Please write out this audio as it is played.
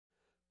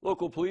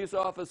Local police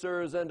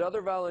officers and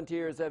other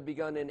volunteers have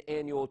begun an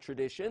annual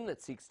tradition that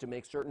seeks to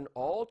make certain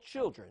all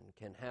children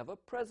can have a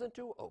present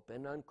to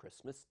open on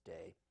Christmas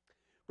Day.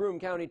 Broome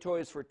County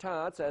Toys for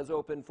Tots has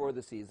opened for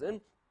the season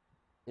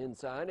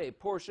inside a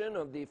portion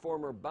of the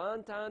former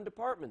Bon-Ton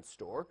department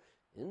store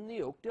in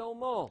the Oakdale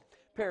Mall.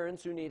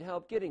 Parents who need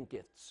help getting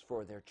gifts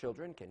for their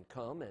children can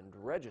come and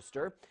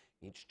register.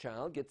 Each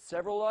child gets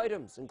several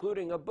items,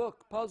 including a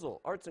book, puzzle,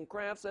 arts and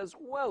crafts, as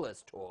well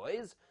as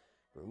toys.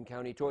 Broome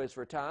County Toys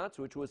for Tots,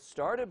 which was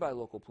started by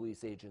local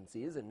police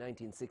agencies in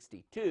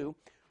 1962,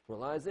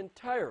 relies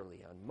entirely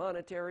on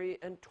monetary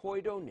and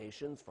toy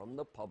donations from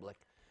the public.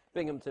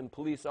 Binghamton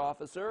police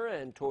officer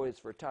and Toys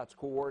for Tots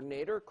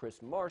coordinator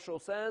Chris Marshall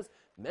says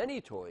many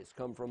toys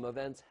come from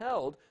events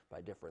held by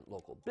different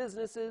local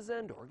businesses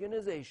and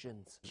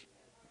organizations.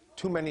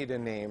 Too many to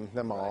name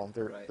them all.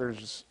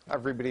 There's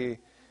everybody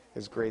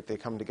is great. They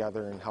come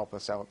together and help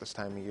us out this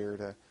time of year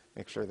to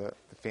make sure that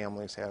the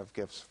families have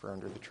gifts for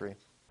under the tree.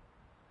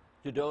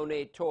 To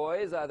donate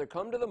toys, either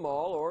come to the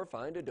mall or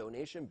find a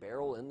donation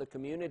barrel in the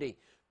community.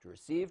 To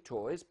receive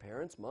toys,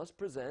 parents must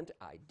present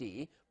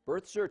ID,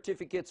 birth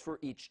certificates for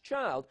each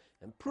child,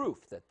 and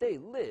proof that they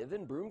live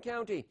in Broome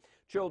County.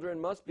 Children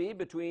must be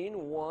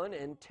between 1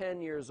 and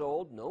 10 years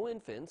old, no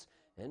infants,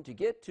 and to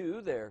get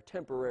to their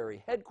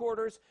temporary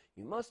headquarters,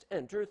 you must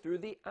enter through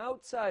the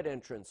outside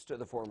entrance to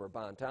the former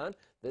Bon-Ton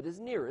that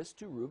is nearest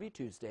to Ruby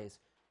Tuesdays.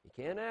 You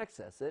can't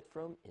access it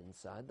from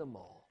inside the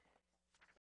mall.